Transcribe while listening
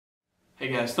Hey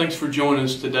guys, thanks for joining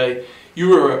us today.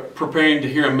 You are preparing to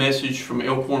hear a message from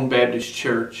Elk Horn Baptist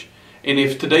Church. And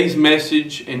if today's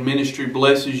message and ministry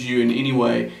blesses you in any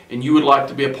way and you would like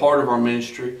to be a part of our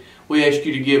ministry, we ask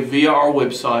you to give via our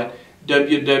website,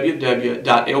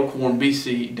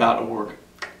 www.elkhornbc.org.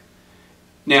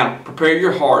 Now, prepare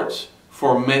your hearts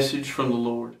for a message from the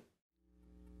Lord.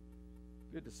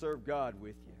 Good to serve God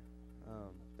with you.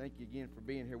 Thank you again for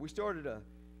being here. We started a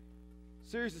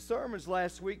series of sermons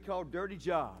last week called Dirty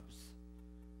Jobs.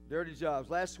 Dirty Jobs.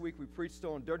 Last week we preached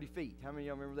on dirty feet. How many of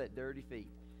y'all remember that? Dirty feet.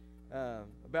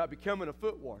 About becoming a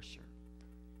foot washer.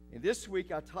 And this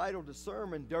week I titled the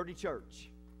sermon Dirty Church.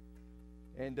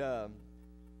 And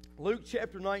Luke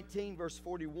chapter 19 verse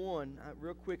 41.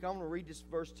 Real quick, I'm going to read this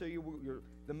verse to you.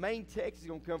 The main text is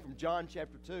going to come from John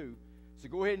chapter 2. So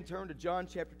go ahead and turn to John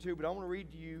chapter 2. But I want to read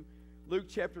to you Luke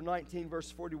chapter 19 verse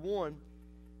 41.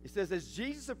 It says, as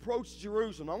Jesus approached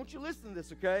Jerusalem, I want you to listen to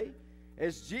this, okay?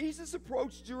 As Jesus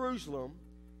approached Jerusalem,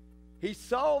 he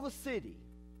saw the city.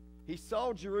 He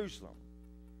saw Jerusalem.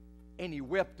 And he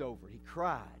wept over it. He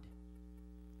cried.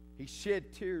 He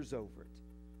shed tears over it.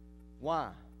 Why?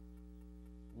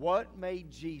 What made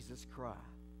Jesus cry?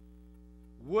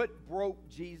 What broke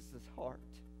Jesus' heart?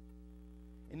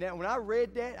 And now when I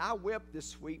read that, I wept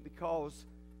this week because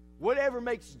whatever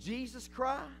makes Jesus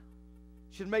cry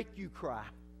should make you cry.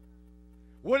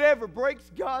 Whatever breaks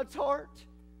God's heart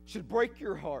should break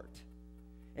your heart.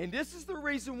 And this is the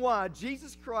reason why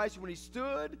Jesus Christ, when he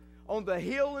stood on the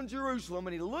hill in Jerusalem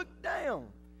and he looked down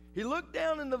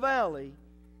in the valley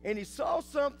and he saw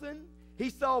something.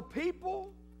 He saw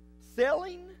people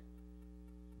selling,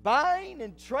 buying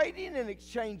and trading and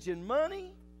exchanging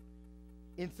money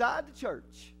inside the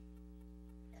church.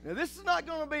 Now this is not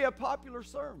going to be a popular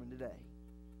sermon today,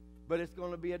 but it's going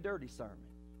to be a dirty sermon.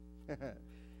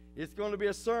 It's going to be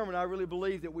a sermon I really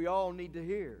believe that we all need to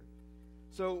hear.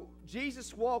 So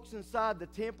Jesus walks inside the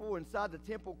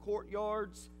temple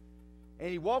courtyards, and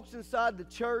he walks inside the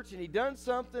church, and he done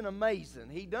something amazing.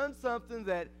 He done something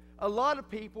that a lot of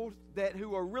people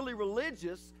who are really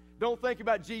religious don't think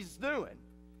about Jesus doing.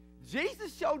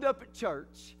 Jesus showed up at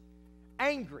church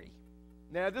angry.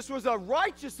 Now this was a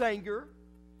righteous anger,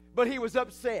 but he was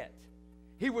upset.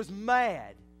 He was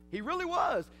mad. He really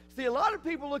was. See, a lot of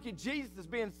people look at Jesus as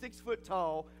being 6 foot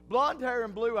tall, blonde hair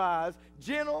and blue eyes,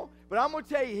 gentle, but I'm going to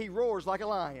tell you, he roars like a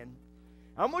lion.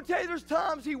 I'm going to tell you there's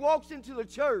times he walks into the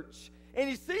church and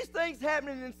he sees things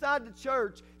happening inside the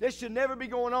church that should never be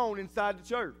going on inside the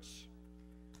church.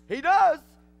 He does.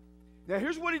 Now,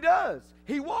 here's what he does.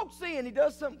 He walks in. He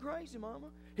does something crazy,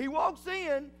 Mama. He walks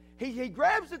in. He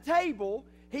grabs the table.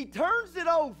 He turns it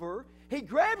over. He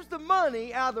grabs the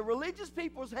money out of the religious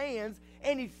people's hands,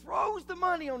 and he throws the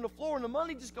money on the floor, and the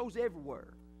money just goes everywhere.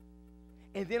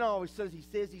 And then all of a sudden, he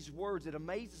says these words that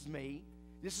amazes me.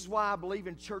 This is why I believe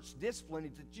in church discipline,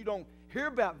 is that you don't hear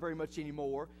about very much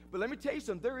anymore. But let me tell you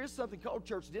something. There is something called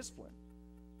church discipline.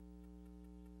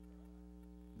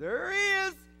 There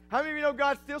is. How many of you know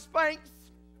God still spanks?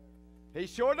 He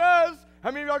sure does.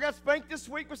 How many of y'all got spanked this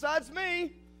week besides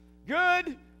me?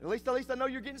 Good. At least I know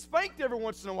you're getting spanked every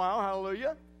once in a while.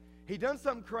 Hallelujah. He done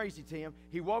something crazy, Tim.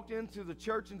 He walked into the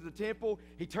church, into the temple.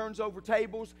 He turns over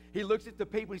tables. He looks at the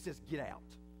people. And he says, get out.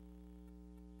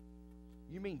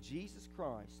 You mean Jesus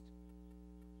Christ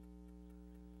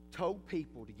told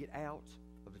people to get out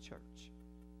of the church?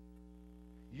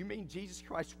 You mean Jesus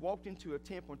Christ walked into a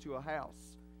temple, into a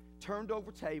house, turned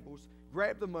over tables,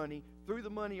 grabbed the money, threw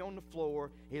the money on the floor.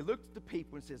 He looked at the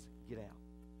people and says, get out.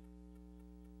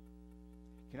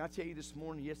 Can I tell you this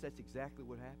morning, yes, that's exactly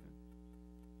what happened.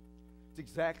 It's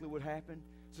exactly what happened.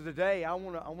 So today, I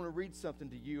want to read something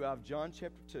to you out of John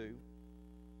chapter 2.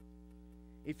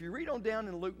 If you read on down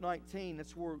in Luke 19,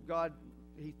 that's where God,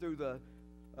 he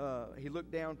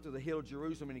looked down to the hill of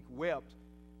Jerusalem and he wept.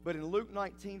 But in Luke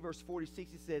 19, verse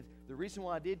 46, he said, the reason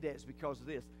why I did that is because of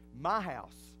this. My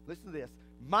house, listen to this,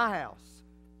 my house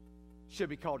should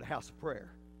be called a house of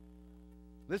prayer.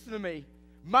 Listen to me.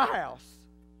 My house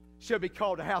should be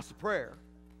called a house of prayer.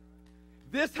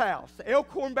 This house,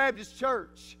 Elk Horn Baptist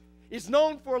Church, is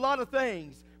known for a lot of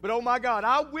things. But oh my God,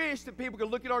 I wish that people could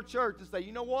look at our church and say,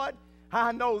 you know what?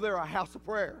 I know they're a house of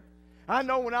prayer. I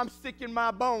know when I'm sick in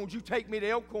my bones, you take me to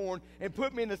Elk Horn and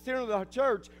put me in the center of the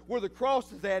church where the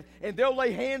cross is at, and they'll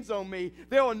lay hands on me,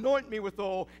 they'll anoint me with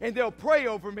oil, and they'll pray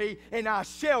over me, and I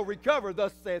shall recover,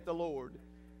 thus saith the Lord.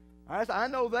 I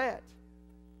know that.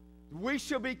 We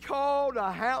shall be called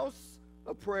a house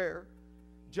of prayer.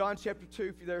 John chapter 2,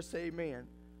 if you're there, say amen.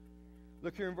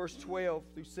 Look here in verse 12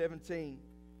 through 17.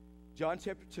 John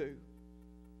chapter 2.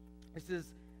 It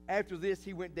says, after this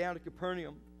he went down to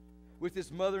Capernaum. with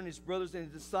his mother and his brothers and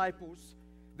his disciples.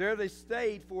 There they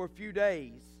stayed for a few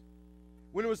days.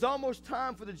 When it was almost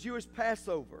time for the Jewish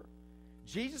Passover,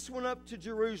 Jesus went up to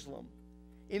Jerusalem.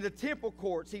 In the temple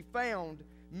courts, he found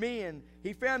men.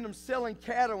 He found them selling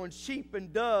cattle and sheep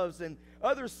and doves, and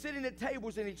others sitting at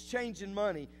tables and exchanging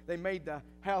money. They made the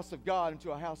house of God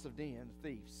into a house of den,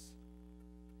 thieves.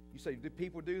 You say, do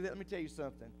people do that? Let me tell you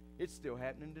something. It's still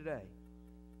happening today.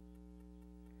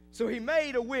 So he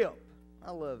made a whip.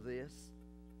 I love this.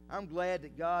 I'm glad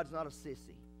that God's not a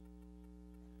sissy.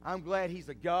 I'm glad he's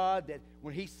a God that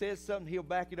when he says something, he'll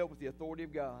back it up with the authority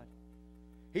of God.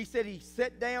 He said he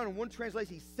sat down, in one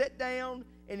translation, he sat down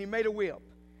and he made a whip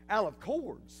out of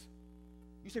cords.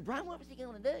 You say, Brian, what was he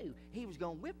going to do? He was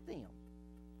going to whip them.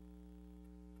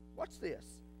 Watch this.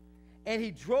 And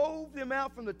he drove them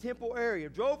out from the temple area,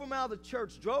 drove them out of the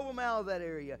church, drove them out of that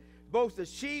area, both the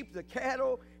sheep, the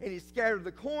cattle, and he scattered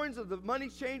the coins of the money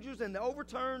changers and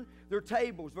overturned their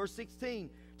tables. Verse 16,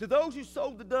 to those who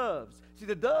sold the doves. See,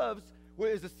 the doves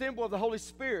is a symbol of the Holy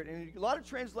Spirit. And a lot of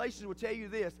translations will tell you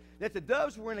this, that the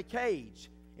doves were in a cage.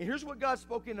 And here's what God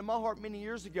spoke into my heart many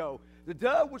years ago. The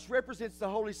dove, which represents the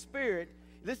Holy Spirit,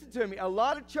 listen to me, a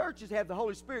lot of churches have the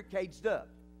Holy Spirit caged up.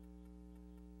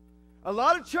 A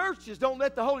lot of churches don't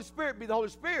let the Holy Spirit be the Holy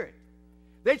Spirit.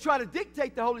 They try to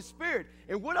dictate the Holy Spirit.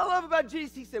 And what I love about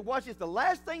Jesus, he said, watch this, the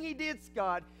last thing he did,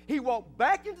 Scott, he walked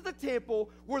back into the temple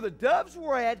where the doves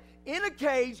were at, in a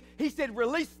cage. He said,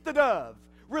 release the dove.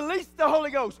 Release the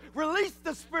Holy Ghost. Release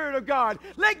the Spirit of God.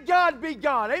 Let God be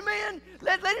God. Amen?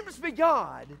 Let him just be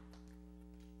God.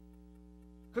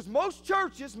 Because most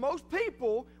churches, most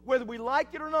people, whether we like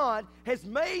it or not, has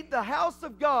made the house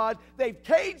of God, they've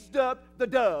caged up the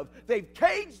dove. They've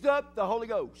caged up the Holy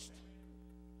Ghost.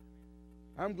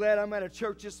 I'm glad I'm at a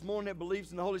church this morning that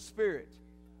believes in the Holy Spirit.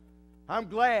 I'm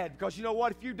glad, because you know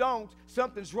what? If you don't,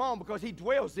 something's wrong, because he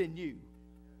dwells in you.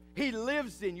 He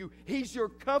lives in you. He's your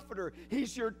comforter.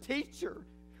 He's your teacher.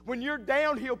 When you're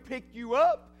down, he'll pick you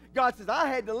up. God says, I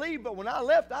had to leave, but when I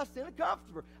left, I sent a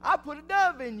comforter. I put a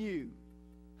dove in you.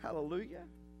 Hallelujah.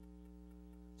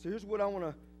 So here's what I want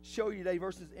to show you today.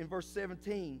 In verse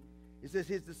 17, it says,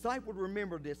 his disciple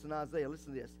remembered this in Isaiah.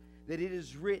 Listen to this. That it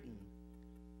is written.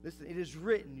 Listen, it is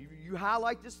written. You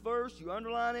highlight this verse. You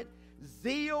underline it.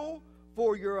 Zeal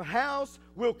for your house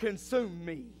will consume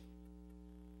me.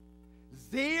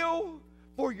 Zeal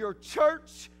for your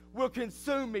church will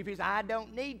consume me. Because I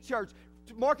don't need church.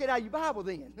 Mark it out of your Bible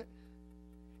then.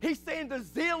 He's saying the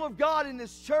zeal of God in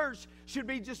this church should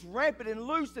be just rampant and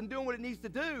loose and doing what it needs to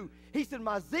do. He said,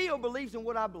 my zeal believes in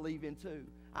what I believe in too.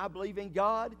 I believe in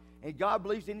God, and God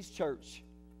believes in his church.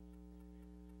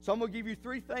 So I'm going to give you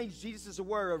three things Jesus is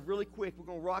aware of really quick. We're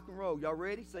going to rock and roll. Y'all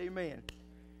ready? Say amen.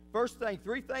 First thing,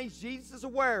 three things Jesus is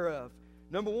aware of.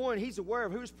 Number one, he's aware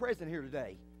of who's present here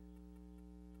today.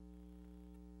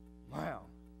 Wow.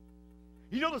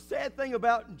 You know the sad thing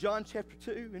about John chapter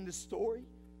 2 in this story?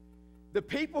 The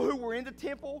people who were in the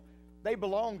temple, they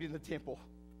belonged in the temple.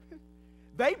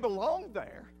 They belonged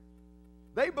there.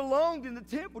 They belonged in the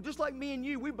temple, just like me and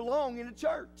you. We belong in the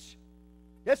church.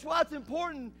 That's why it's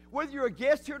important, whether you're a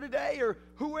guest here today or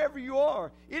whoever you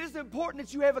are, it is important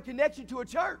that you have a connection to a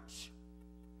church.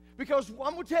 Because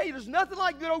I'm going to tell you, there's nothing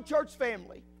like good old church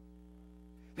family.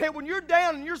 That when you're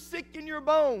down and you're sick in your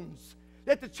bones,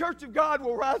 that the church of God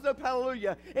will rise up,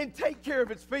 hallelujah, and take care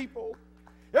of its people.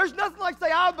 There's nothing like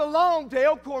say, I belong to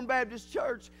Elk Horn Baptist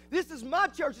Church. This is my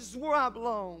church. This is where I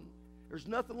belong. There's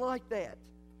nothing like that.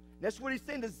 That's what he's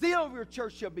saying. The zeal of your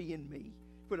church shall be in me.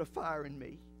 Put a fire in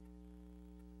me.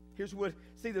 Here's what,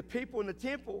 see, the people in the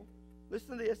temple,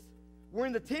 listen to this. We're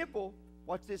in the temple.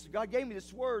 Watch this. God gave me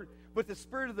this word, but the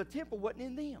spirit of the temple wasn't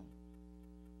in them.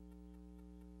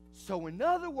 So in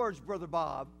other words, Brother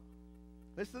Bob,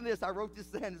 listen to this. I wrote this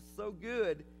down. It's so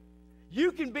good.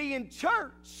 You can be in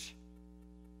church,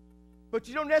 but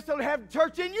you don't necessarily have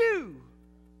church in you.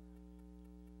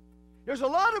 There's a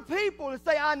lot of people that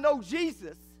say, I know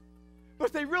Jesus,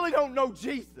 but they really don't know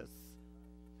Jesus.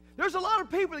 There's a lot of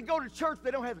people that go to church,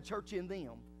 they don't have the church in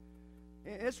them.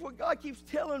 And that's what God keeps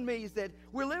telling me, is that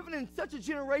we're living in such a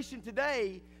generation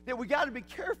today that we got to be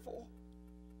careful.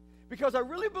 Because I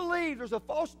really believe there's a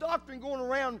false doctrine going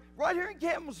around right here in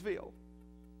Campbellsville.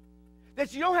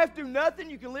 That you don't have to do nothing,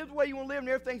 you can live the way you want to live and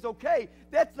everything's okay.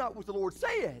 That's not what the Lord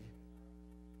said.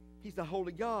 He's the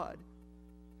holy God.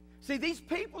 See, these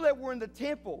people that were in the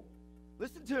temple,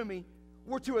 listen to me,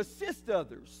 were to assist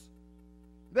others.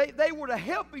 They were to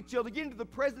help each other get into the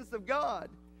presence of God.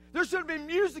 There should have been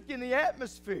music in the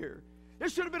atmosphere. There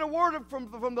should have been a word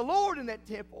from the Lord in that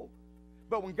temple.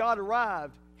 But when God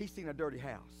arrived, he seen a dirty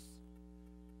house.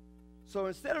 So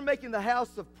instead of making the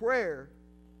house of prayer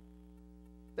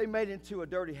they made it into a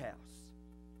dirty house.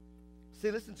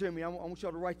 See, listen to me. I want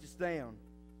y'all to write this down.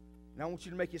 And I want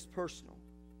you to make this personal.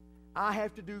 I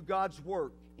have to do God's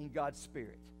work in God's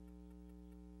Spirit.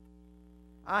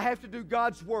 I have to do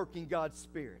God's work in God's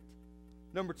Spirit.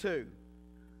 Number two,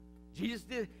 Jesus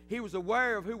did. He was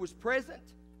aware of who was present.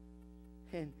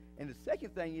 And the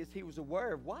second thing is he was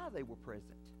aware of why they were present.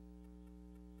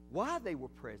 Why they were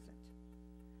present.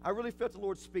 I really felt the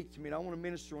Lord speak to me, and I want to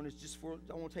minister on this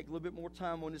I want to take a little bit more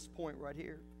time on this point right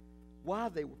here. Why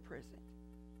they were present.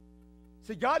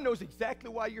 See, God knows exactly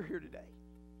why you're here today.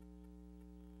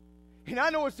 And I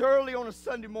know it's early on a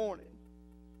Sunday morning,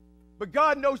 but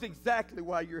God knows exactly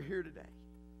why you're here today.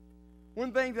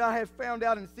 One thing that I have found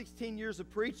out in 16 years of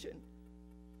preaching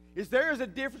is there is a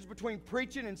difference between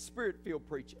preaching and spirit-filled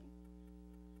preaching.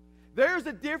 There's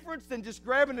a difference in just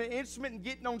grabbing an instrument and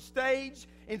getting on stage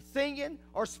and singing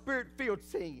or spirit-filled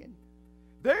singing.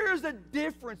 There is a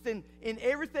difference in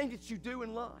everything that you do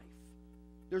in life.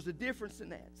 There's a difference in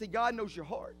that. See, God knows your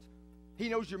heart. He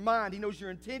knows your mind. He knows your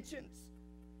intentions.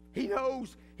 He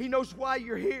knows why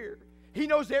you're here. He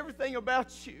knows everything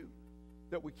about you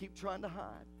that we keep trying to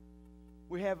hide.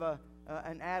 We have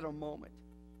an Adam moment.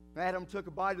 Adam took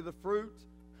a bite of the fruit,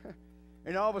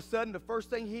 and all of a sudden, the first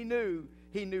thing he knew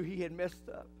he had messed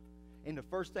up. And the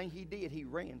first thing he did, he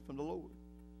ran from the Lord.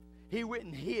 He went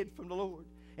and hid from the Lord.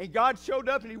 And God showed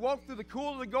up, and he walked through the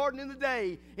cool of the garden in the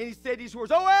day, and he said these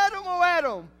words, oh,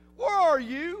 Adam, where are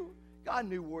you? God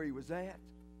knew where he was at.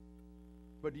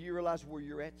 But do you realize where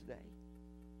you're at today?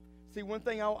 See, one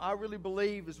thing I really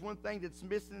believe is one thing that's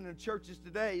missing in the churches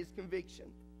today is conviction.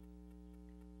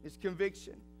 It's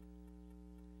conviction.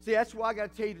 See, that's why I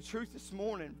got to tell you the truth this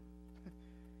morning,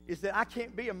 is that I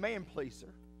can't be a man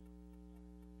pleaser.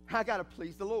 I got to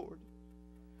please the Lord.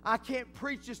 I can't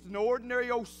preach just an ordinary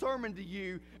old sermon to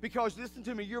you because, listen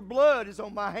to me, your blood is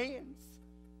on my hands.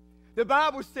 The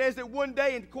Bible says that one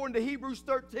day, according to Hebrews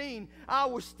 13, I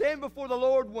will stand before the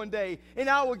Lord one day, and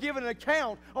I will give an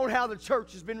account on how the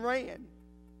church has been ran.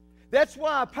 That's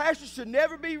why a pastor should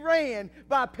never be ran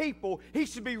by people. He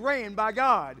should be ran by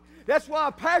God. That's why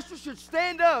a pastor should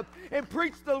stand up and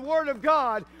preach the Word of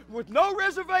God with no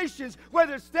reservations,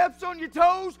 whether it steps on your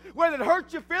toes, whether it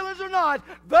hurts your feelings or not.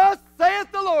 Thus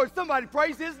saith the Lord. Somebody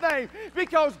praise His name,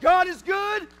 because God is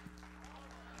good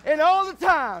and all the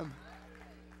time.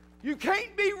 You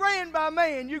can't be ran by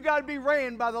man. You got to be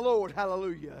ran by the Lord.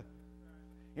 Hallelujah.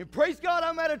 And praise God,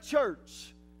 I'm at a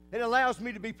church that allows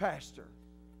me to be pastor.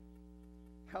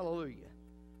 Hallelujah.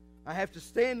 I have to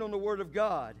stand on the Word of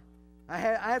God. I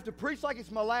have to preach like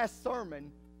it's my last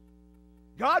sermon.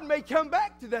 God may come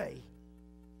back today.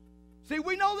 See,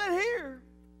 we know that here.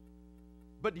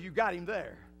 But you got Him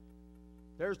there.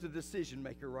 There's the decision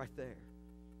maker right there.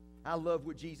 I love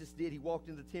what Jesus did. He walked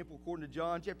in the temple according to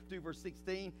John chapter 2, verse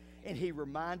 16, and He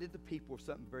reminded the people of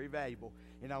something very valuable.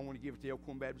 And I want to give it to Elk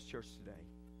Horn Baptist Church today.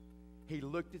 He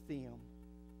looked at them,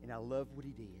 and I love what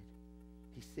He did.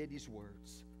 He said these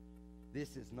words,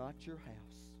 "This is not your house.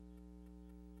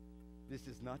 This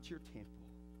is not your temple.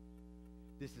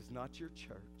 This is not your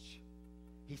church."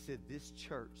 He said, "This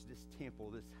church, this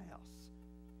temple, this house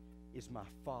is my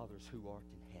Father's who art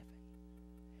in heaven.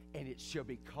 And it shall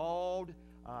be called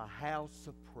a house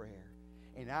of prayer."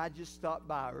 And I just stopped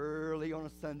by early on a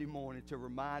Sunday morning to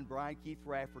remind Brian Keith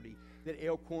Rafferty that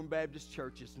Elk Horn Baptist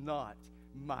Church is not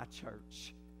my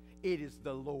church. It is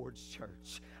the Lord's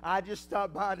church. I just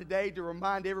stopped by today to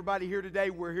remind everybody here today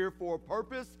we're here for a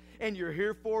purpose, and you're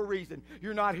here for a reason.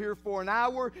 You're not here for an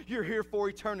hour. You're here for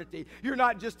eternity. You're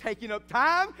not just taking up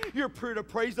time. You're here to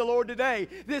praise the Lord today.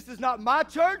 This is not my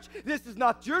church. This is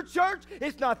not your church.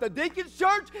 It's not the deacon's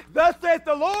church. Thus saith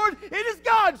the Lord. It is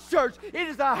God's church. It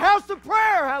is a house of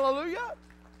prayer. Hallelujah.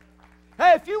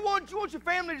 Hey, if you want your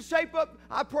family to shape up,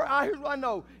 here's what I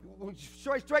know.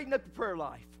 Straighten up the prayer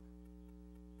life.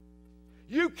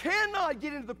 You cannot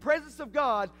get into the presence of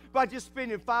God by just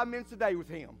spending 5 minutes a day with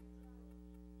Him.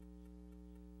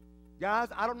 Guys,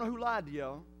 I don't know who lied to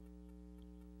y'all,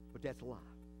 but that's a lie.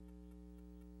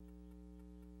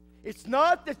 It's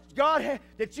not that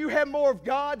that you have more of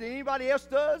God than anybody else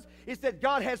does. It's that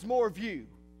God has more of you.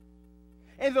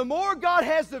 And the more God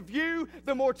has of you,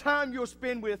 the more time you'll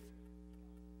spend with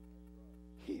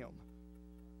Him.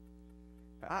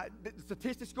 The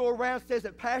statistics go around, says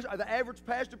that the average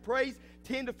pastor prays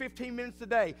 10 to 15 minutes a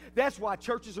day. That's why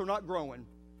churches are not growing.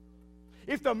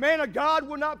 If the man of God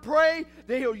will not pray,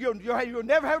 then you'll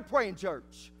never have a praying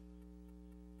church.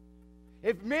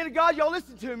 If man of God, y'all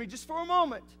listen to me just for a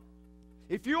moment.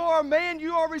 If you are a man,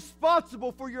 you are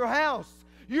responsible for your house.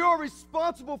 You are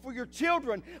responsible for your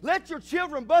children. Let your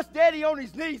children bust daddy on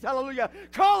his knees, hallelujah,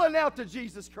 calling out to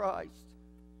Jesus Christ.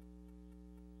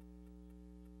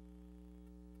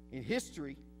 In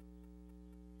history,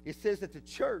 it says that the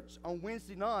church on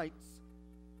Wednesday nights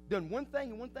done one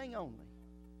thing and one thing only.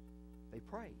 They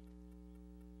prayed.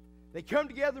 They come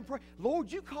together and pray.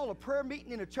 Lord, you call a prayer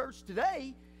meeting in a church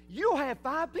today, you'll have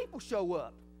 5 people show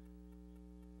up.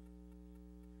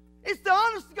 It's the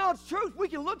honest to God's truth. We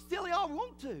can look silly all we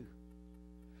want to.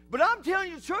 But I'm telling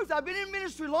you the truth. I've been in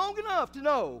ministry long enough to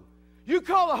know you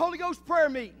call a Holy Ghost prayer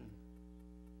meeting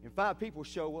and 5 people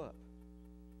show up.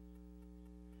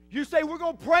 You say, we're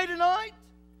going to pray tonight,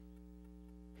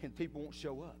 and people won't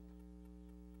show up.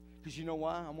 Because you know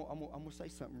why? I'm going to say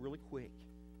something really quick.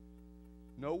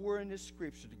 Nowhere in this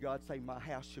scripture did God say, my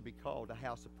house should be called a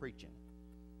house of preaching.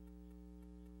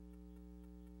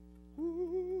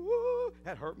 Ooh,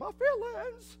 that hurt my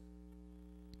feelings.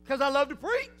 Because I love to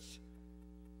preach.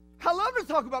 I love to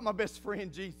talk about my best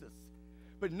friend, Jesus.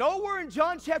 But nowhere in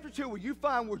John chapter 2 will you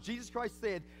find where Jesus Christ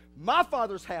said, my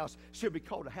Father's house should be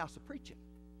called a house of preaching.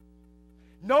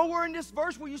 Nowhere in this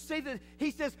verse will you see that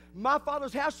he says, my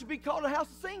Father's house should be called a house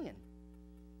of singing.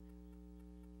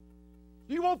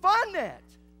 You won't find that.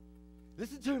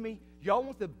 Listen to me. Y'all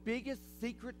want the biggest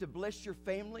secret to bless your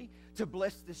family, to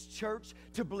bless this church,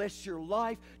 to bless your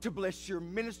life, to bless your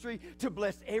ministry, to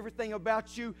bless everything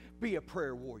about you? Be a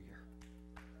prayer warrior.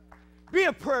 Be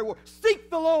a prayer warrior.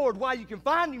 Seek the Lord while you can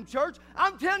find Him, church.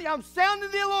 I'm telling you, I'm sounding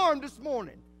the alarm this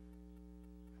morning.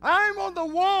 I am on the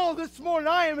wall this morning.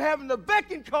 I am having the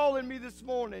beck and call in me this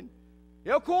morning.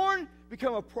 Elk Horn,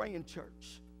 become a praying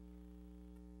church.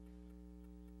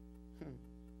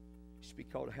 It should be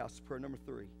called a house of prayer. Number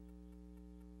 3.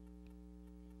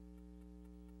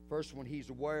 First one, he's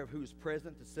aware of who is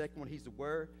present. The second one, he's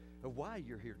aware of why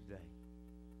you're here today.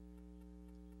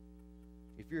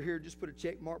 If you're here, just put a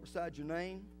check mark beside your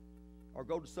name, or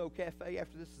go to Soul Cafe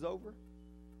after this is over,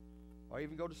 or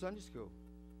even go to Sunday school.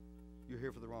 You're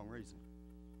here for the wrong reason.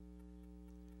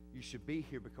 You should be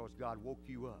here because God woke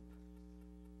you up.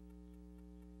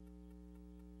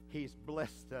 He's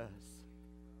blessed us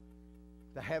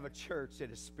to have a church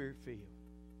that is Spirit-filled.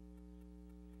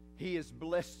 He has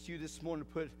blessed you this morning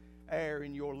to put air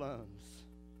in your lungs,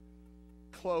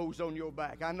 clothes on your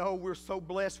back. I know we're so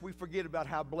blessed we forget about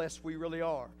how blessed we really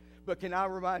are. But can I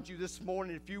remind you this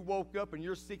morning, if you woke up and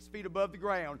you're 6 feet above the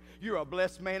ground, you're a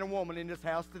blessed man and woman in this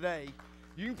house today.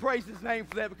 You can praise His name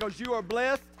for that because you are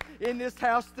blessed in this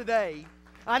house today.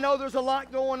 I know there's a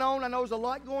lot going on. I know there's a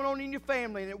lot going on in your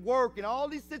family and at work and all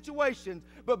these situations,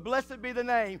 but blessed be the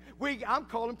name. I'm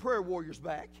calling prayer warriors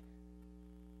back.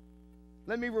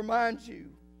 Let me remind you,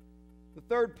 the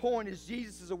third point is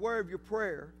Jesus is aware of your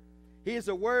prayer. He is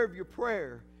aware of your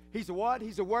prayer. He's a what?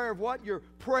 He's aware of what? Your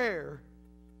prayer.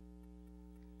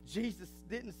 Jesus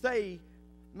didn't say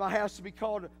my house should be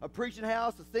called a preaching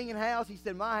house, a singing house. He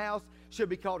said my house should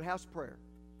be called a house of prayer.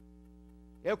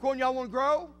 Elk Horn, y'all want to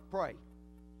grow? Pray.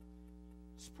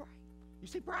 Just pray. You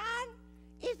say, Brian,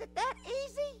 is it that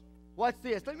easy? Watch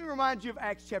this. Let me remind you of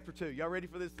Acts chapter 2. Y'all ready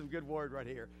for this? Some good word right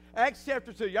here. Acts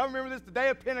chapter 2. Y'all remember this? The day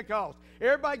of Pentecost.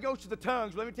 Everybody goes to the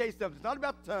tongues. Let me tell you something. It's not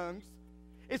about the tongues.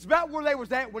 It's about where they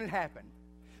was at when it happened.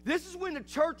 This is when the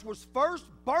church was first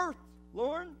birthed,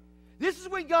 Lauren. This is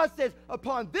when God says,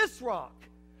 upon this rock,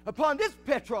 upon this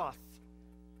Petros,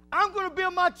 I'm going to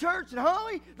build my church, and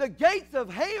Holly, the gates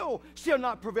of hell shall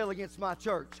not prevail against my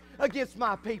church, against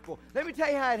my people. Let me tell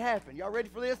you how it happened. Y'all ready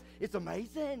for this? It's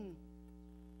amazing.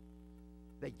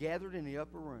 They gathered in the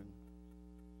upper room,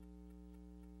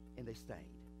 and they stayed.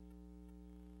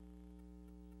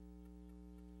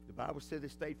 The Bible said they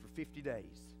stayed for 50 days.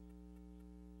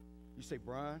 You say,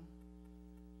 Brian,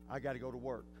 I got to go to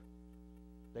work.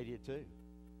 They did too. You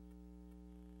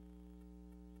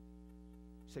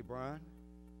say, Brian,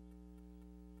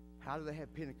 how do they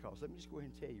have Pentecost? Let me just go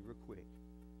ahead and tell you real quick.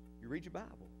 You read your Bible.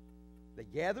 They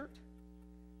gathered.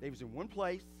 They was in one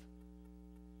place.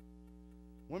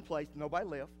 One place. Nobody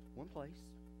left. One place.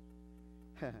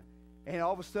 And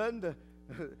all of a sudden,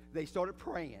 they started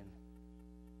praying.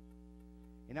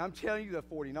 And I'm telling you, the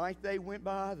 49th day went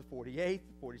by, the 48th,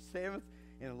 the 47th,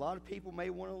 and a lot of people may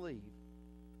want to leave.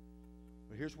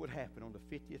 But here's what happened on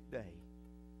the 50th day.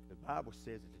 The Bible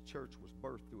says that the church was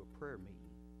birthed through a prayer meeting.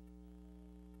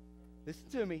 Listen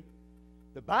to me.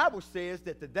 The Bible says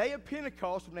that the day of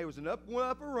Pentecost, when there was an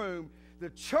upper room, the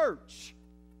church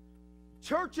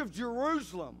of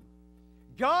Jerusalem,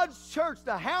 God's church,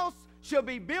 the house shall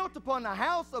be built upon the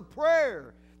house of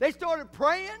prayer. They started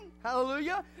praying,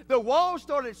 hallelujah. The walls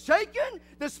started shaking,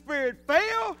 the Spirit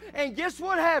fell, and guess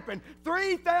what happened?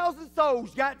 3,000 souls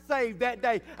got saved that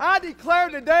day. I declare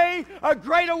today a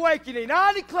great awakening.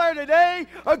 I declare today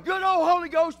a good old Holy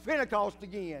Ghost Pentecost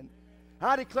again.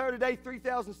 I declare today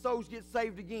 3,000 souls get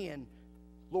saved again.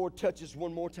 Lord, touch us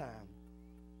one more time.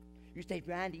 You say,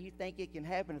 Brian, do you think it can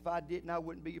happen? If I didn't, I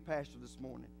wouldn't be your pastor this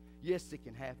morning. Yes, it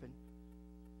can happen,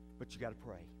 but you got to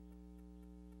pray.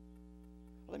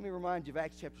 Let me remind you of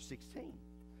Acts chapter 16.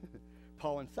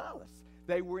 Paul and Silas,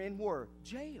 they were in where?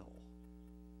 Jail.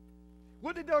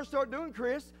 What did they start doing,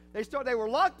 Chris? They were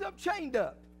locked up, chained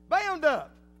up, bound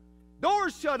up,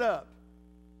 doors shut up.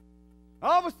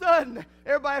 All of a sudden,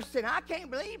 everybody saying, I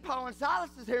can't believe Paul and Silas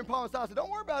is here. And Paul and Silas said, don't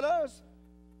worry about us.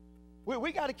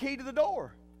 We got a key to the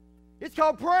door. It's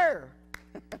called prayer.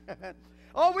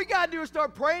 All we got to do is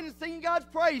start praying and singing God's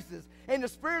praises. And the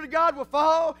Spirit of God will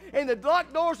fall, and the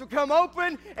locked doors will come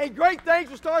open, and great things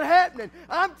will start happening.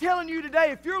 I'm telling you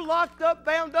today, if you're locked up,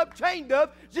 bound up, chained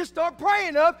up, just start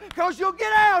praying up, because you'll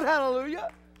get out. Hallelujah.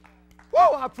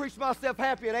 Whoa, I preached myself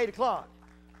happy at 8 o'clock.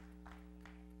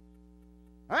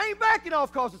 I ain't backing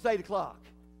off because it's 8 o'clock.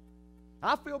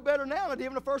 I feel better now than I did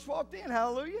when I first walked in.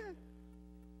 Hallelujah.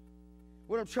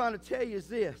 What I'm trying to tell you is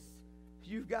this.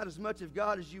 You've got as much of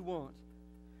God as you want.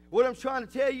 What I'm trying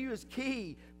to tell you is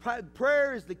key.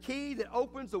 Prayer is the key that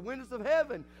opens the windows of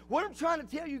heaven. What I'm trying to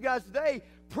tell you guys today,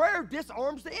 prayer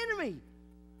disarms the enemy.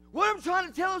 What I'm trying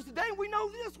to tell us today, we know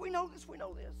this, we know this, we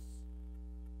know this.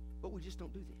 But we just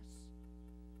don't do this.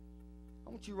 I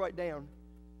want you to write down,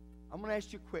 I'm going to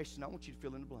ask you a question. I want you to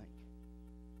fill in the blank.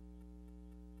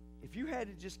 If you had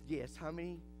to just guess how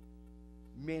many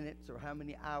minutes or how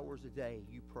many hours a day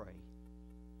you pray,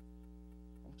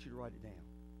 I want you to write it down.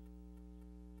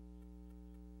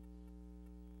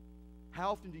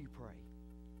 How often do you pray?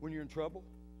 When you're in trouble?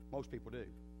 Most people do.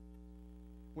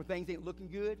 When things ain't looking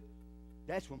good,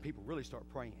 that's when people really start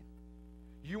praying.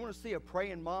 You want to see a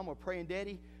praying mom or praying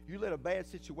daddy? You let a bad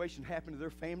situation happen to their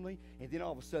family, and then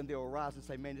all of a sudden they'll arise and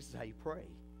say, man, this is how you pray.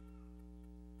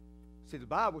 See, the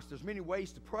Bible says there's many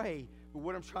ways to pray, but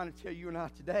what I'm trying to tell you and I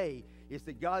today is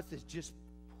that God says just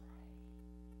pray.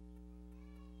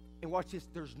 And watch this,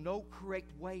 there's no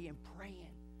correct way in praying.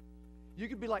 You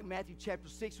could be like Matthew chapter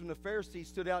 6 when the Pharisees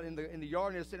stood out in the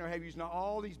yard and they're sitting there using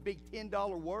all these big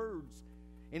 $10 words.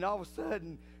 And all of a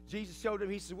sudden, Jesus showed them,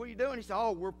 he said, what are you doing? He said,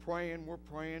 oh, we're praying,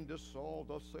 this all,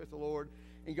 thus saith the Lord.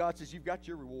 And God says, you've got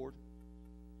your reward.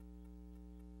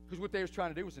 Because what they were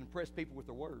trying to do was impress people with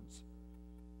their words.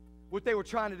 What they were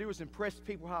trying to do was impress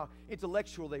people how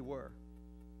intellectual they were.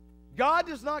 God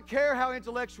does not care how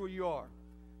intellectual you are.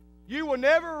 You will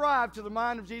never arrive to the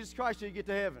mind of Jesus Christ till you get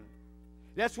to heaven.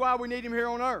 That's why we need him here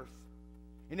on earth.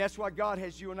 And that's why God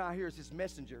has you and I here as his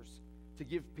messengers to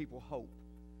give people hope.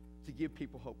 To give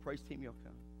people hope. Praise team, you'll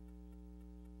come.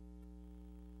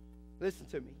 Listen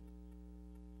to me.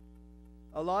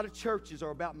 A lot of churches are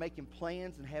about making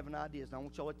plans and having ideas. And I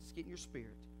want y'all to let this get in your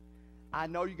spirit. I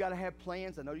know you got to have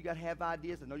plans. I know you got to have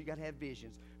ideas. I know you got to have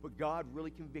visions. But God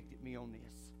really convicted me on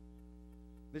this.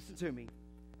 Listen to me.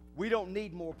 We don't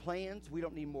need more plans. We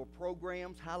don't need more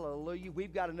programs. Hallelujah.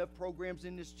 We've got enough programs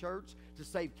in this church to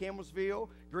save Campbellsville,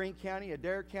 Greene County,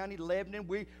 Adair County, Lebanon.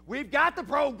 We've got the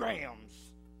programs.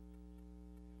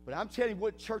 But I'm telling you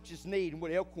what churches need and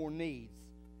what Elk Horn needs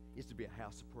is to be a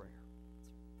house of prayer.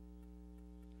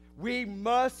 We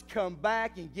must come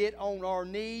back and get on our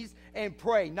knees and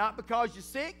pray. Not because you're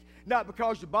sick, not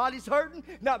because your body's hurting,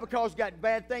 not because you got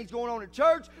bad things going on in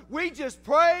church. We just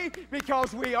pray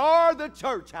because we are the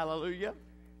church. Hallelujah.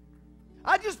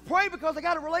 I just pray because I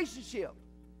got a relationship.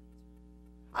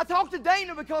 I talk to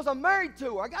Dana because I'm married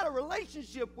to her. I got a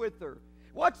relationship with her.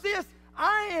 Watch this.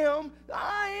 I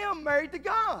am married to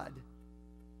God.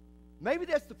 Maybe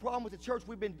that's the problem with the church.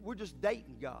 We're just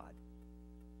dating God.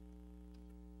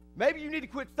 Maybe you need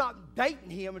to stop dating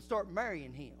him and start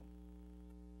marrying him.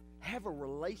 Have a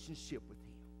relationship with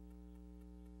him.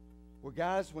 Where,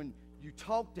 guys, when you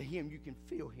talk to him, you can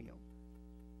feel him.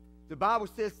 The Bible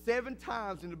says 7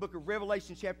 times in the book of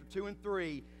Revelation chapter 2 and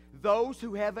 3, those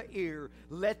who have an ear,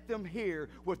 let them hear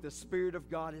what the Spirit of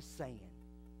God is saying.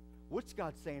 What's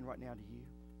God saying right now to you?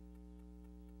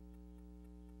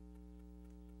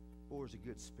 Or is a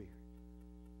good spirit?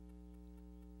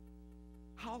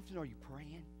 How often are you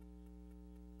praying?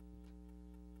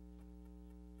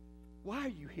 Why are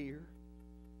you here?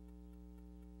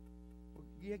 Well,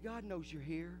 yeah, God knows you're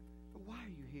here, but why are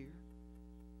you here?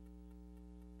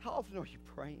 How often are you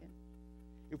praying?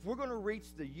 If we're going to reach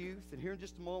the youth, and here in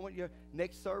just a moment, your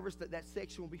next service, that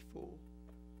section will be full.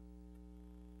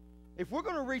 If we're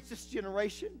going to reach this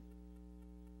generation,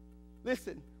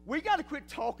 listen, we got to quit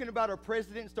talking about our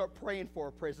president and start praying for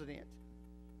our president.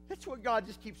 That's what God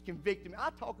just keeps convicting me.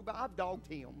 I've dogged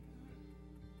him.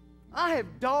 I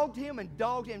have dogged him and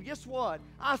dogged him. Guess what?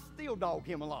 I still dog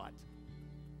him a lot.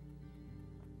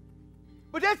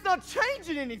 But that's not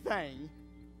changing anything.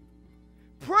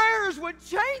 Prayer Prayer's what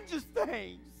changes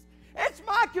things. That's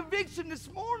my conviction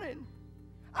this morning.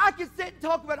 I can sit and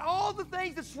talk about all the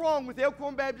things that's wrong with Elk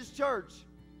Horn Baptist Church.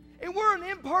 And we're an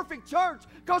imperfect church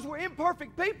because we're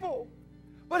imperfect people.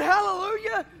 But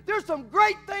hallelujah, there's some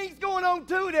great things going on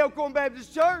too at Elk Horn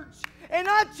Baptist Church. And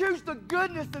I choose the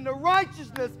goodness and the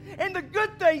righteousness and the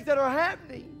good things that are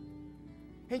happening.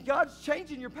 And God's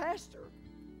changing your pastor.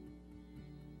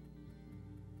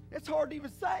 It's hard to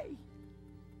even say.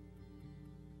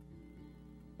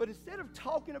 But instead of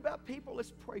talking about people,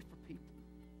 let's pray for people.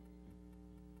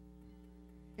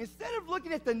 Instead of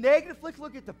looking at the negative, let's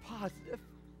look at the positive.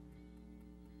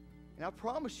 And I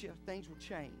promise you, things will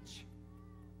change.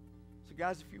 So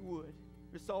guys, if you would,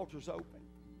 this altar's open.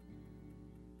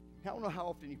 I don't know how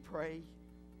often you pray.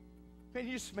 Man,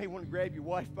 you just may want to grab your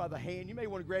wife by the hand. You may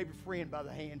want to grab your friend by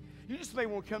the hand. You just may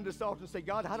want to come to this altar and say,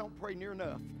 God, I don't pray near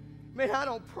enough. Man, I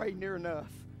don't pray near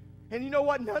enough. And you know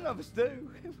what? None of us do.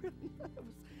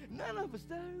 None of us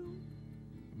do.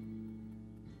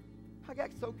 I got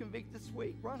so convicted this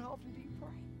week. Ron, how often do you pray?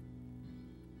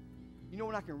 You know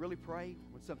when I can really pray?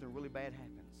 When something really bad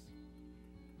happens.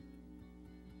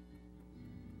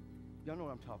 Y'all know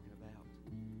what I'm talking about.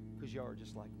 Because y'all are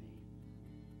just like me.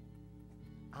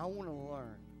 I want to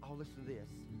learn. Oh, listen to this.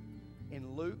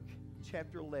 In Luke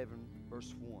chapter 11,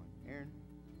 verse 1. Aaron,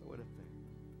 throw it up there.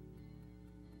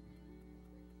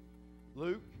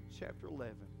 Luke chapter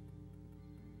 11,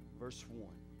 verse 1.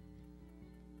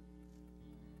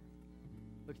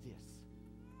 Look at this.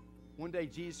 One day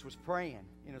Jesus was praying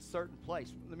in a certain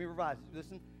place. Let me revise it.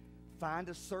 Listen. Find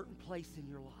a certain place in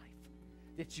your life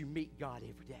that you meet God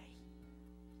every day.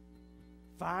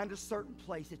 Find a certain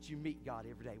place that you meet God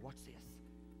every day. Watch this.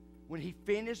 When he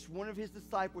finished, one of his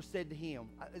disciples said to him,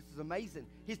 this is amazing.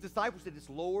 His disciples said this,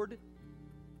 Lord,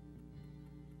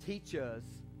 teach us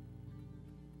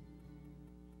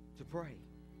to pray.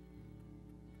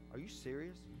 Are you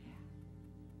serious? Yeah.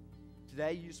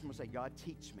 Today you just want to say, God,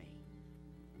 teach me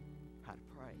how to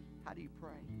pray. How do you pray?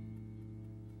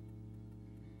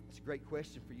 That's a great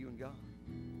question for you and God.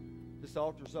 This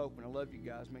altar's open. I love you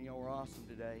guys. Man, y'all were awesome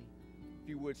today. If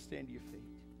you would, stand to your feet.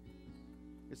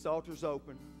 This altar's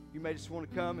open. You may just want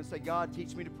to come and say, God,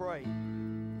 teach me to pray.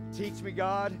 Teach me,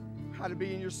 God, how to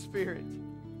be in your spirit.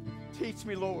 Teach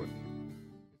me, Lord.